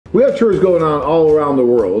We have tours going on all around the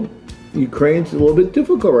world. Ukraine's a little bit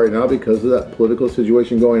difficult right now because of that political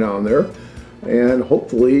situation going on there. And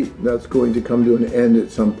hopefully that's going to come to an end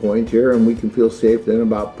at some point here, and we can feel safe then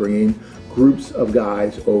about bringing groups of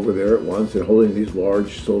guys over there at once and holding these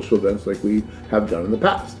large social events like we have done in the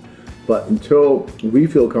past. But until we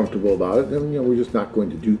feel comfortable about it, then we're just not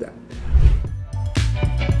going to do that.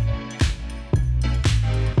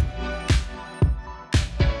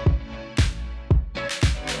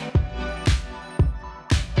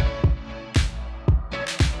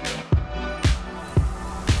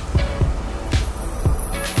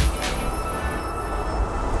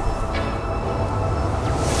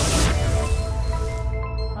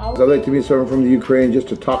 I'd like to meet someone from the Ukraine just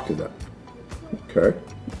to talk to them. Okay.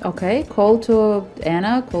 Okay, call to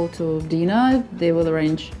Anna, call to Dina. They will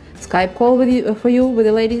arrange Skype call with you for you with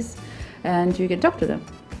the ladies, and you can talk to them.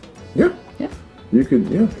 Yeah. Yeah. You could.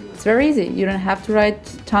 Yeah. It's very easy. You don't have to write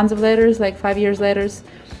tons of letters, like 5 years letters.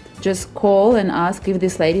 Just call and ask if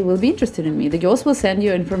this lady will be interested in me. The girls will send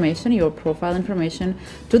you information, your profile information,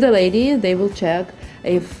 to the lady. They will check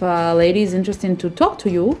if lady is interested to talk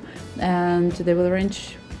to you, and they will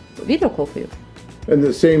arrange a video call for you. And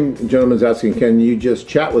the same gentleman's asking, can you just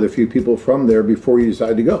chat with a few people from there before you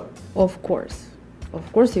decide to go? Of course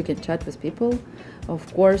you can chat with people,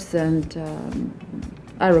 of course, and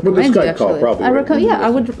I recommend you actually. Probably, I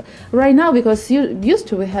would right now, because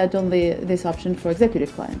we had only this option for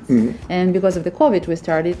executive clients, and because of the COVID, we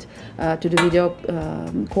started to do video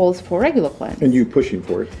calls for regular clients. And you pushing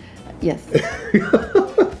for it? Yes.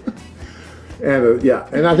 And yeah,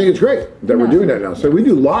 and I think it's great that we're doing that now. So we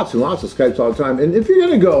do lots and lots of Skypes all the time. And if you're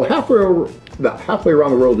going to go halfway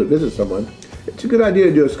around the world to visit someone, it's a good idea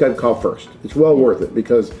to do a Skype call first. It's well worth it,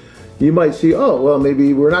 because you might see, oh, well,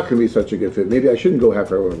 maybe we're not going to be such a good fit. Maybe I shouldn't go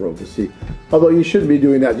halfway around the world to see. Although you shouldn't be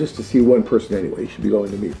doing that just to see one person anyway. You should be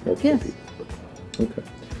going to meet multiple people. Okay.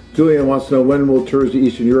 Julian wants to know, when will tours to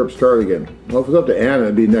Eastern Europe start again? Well, if it's up to Anna,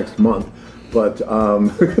 it'd be next month. But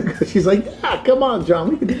she's like, yeah, come on,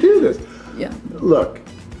 John, we can do this. Yeah. Look,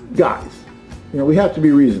 guys, we have to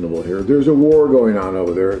be reasonable here. There's a war going on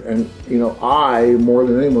over there, and I, more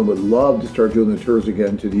than anyone, would love to start doing the tours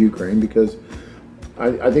again to the Ukraine, because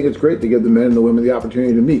I think it's great to give the men and the women the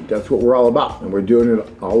opportunity to meet. That's what we're all about, and we're doing it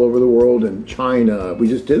all over the world. In China, we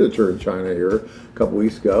just did a tour in China here a couple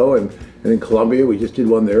weeks ago, and in Colombia, we just did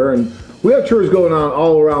one there, and we have tours going on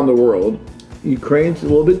all around the world. Ukraine's a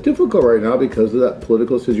little bit difficult right now because of that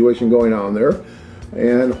political situation going on there.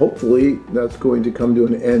 And hopefully that's going to come to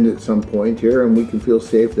an end at some point here, and we can feel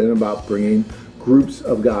safe then about bringing groups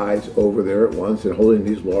of guys over there at once and holding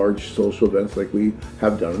these large social events like we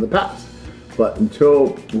have done in the past. But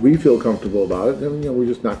until we feel comfortable about it, then we're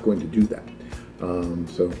just not going to do that.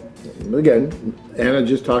 So again, Anna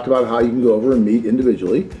just talked about how you can go over and meet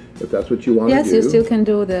individually if that's what you want to do. Yes, you still can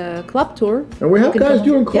do the club tour. And we have guys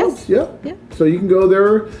doing clubs. Yes. Yeah. So you can go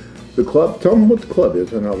there. The club, tell them what the club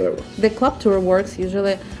is and how that works. The club tour works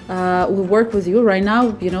usually. We work with you right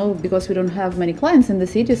now, because we don't have many clients in the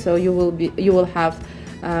city. So you will have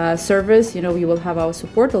service. You will have our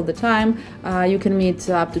support all the time. You can meet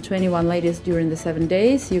up to 21 ladies during the 7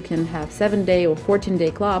 days. You can have 7-day or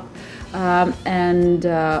 14-day club, and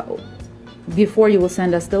before you will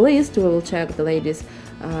send us the list, we will check the ladies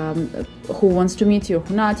who wants to meet you,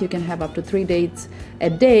 who not. You can have up to 3 dates a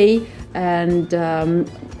day, and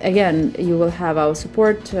again, you will have our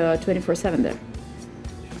support 24/7 there.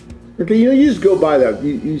 Okay, you just go by that.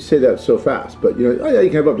 You say that so fast, but oh yeah, you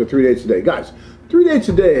can have up to 3 dates a day, guys. 3 dates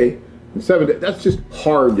a day and 7 days. That's just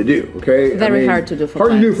hard to do. Okay, very hard to do for hard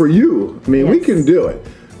clients. To do for you. I mean, yes. We can do it.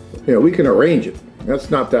 We can arrange it. That's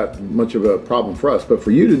not that much of a problem for us. But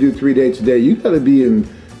for you to do 3 dates a day, you got to be in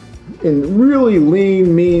really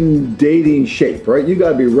lean, mean dating shape, right? You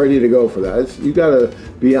got to be ready to go for that. You got to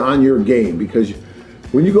be on your game, because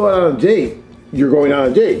when you go out on a date, you're going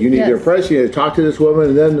on a date. You need to impress, you need to talk to this woman,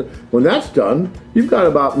 and then when that's done, you've got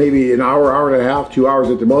about maybe an hour, hour and a half, 2 hours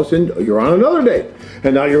at the most, and you're on another date.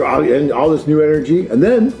 And now you're out in all this new energy, and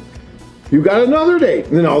then you got another date,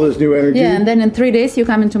 and then all this new energy. Yeah, and then in 3 days you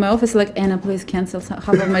come into my office like, Anna, please cancel half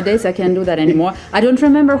of my dates. I can't do that anymore. I don't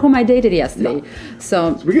remember whom I dated yesterday. No.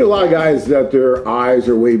 So we get a lot of guys that their eyes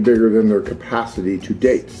are way bigger than their capacity to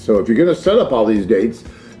date. So if you're going to set up all these dates,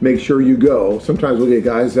 make sure you go. Sometimes we'll get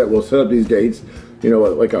guys that will set up these dates,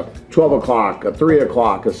 like a 12 o'clock, a 3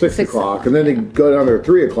 o'clock, a 6 o'clock, and then they go down there at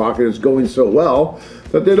 3 o'clock and it's going so well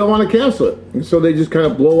that they don't want to cancel it, and so they just kind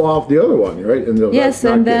of blow off the other one, right? And yes,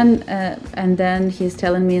 and then he's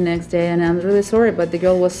telling me next day, and I'm really sorry, but the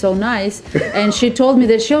girl was so nice, and she told me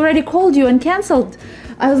that she already called you and canceled.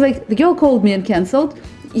 I was like, the girl called me and canceled.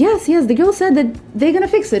 yes, the girl said that they're gonna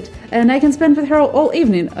fix it, and I can spend with her all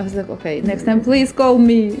evening. I was like, okay, next time please call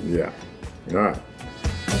me. Yeah. All right.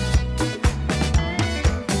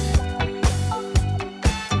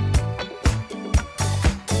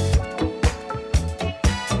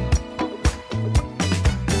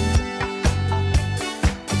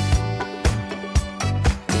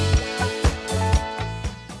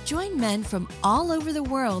 Join men from all over the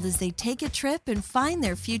world as they take a trip and find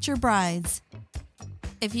their future brides.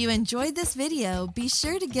 If you enjoyed this video, be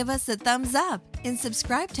sure to give us a thumbs up and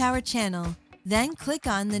subscribe to our channel. Then click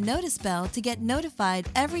on the notice bell to get notified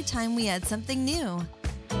every time we add something new.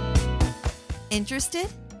 Interested?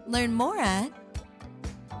 Learn more at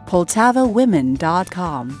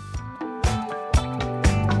PoltavaWomen.com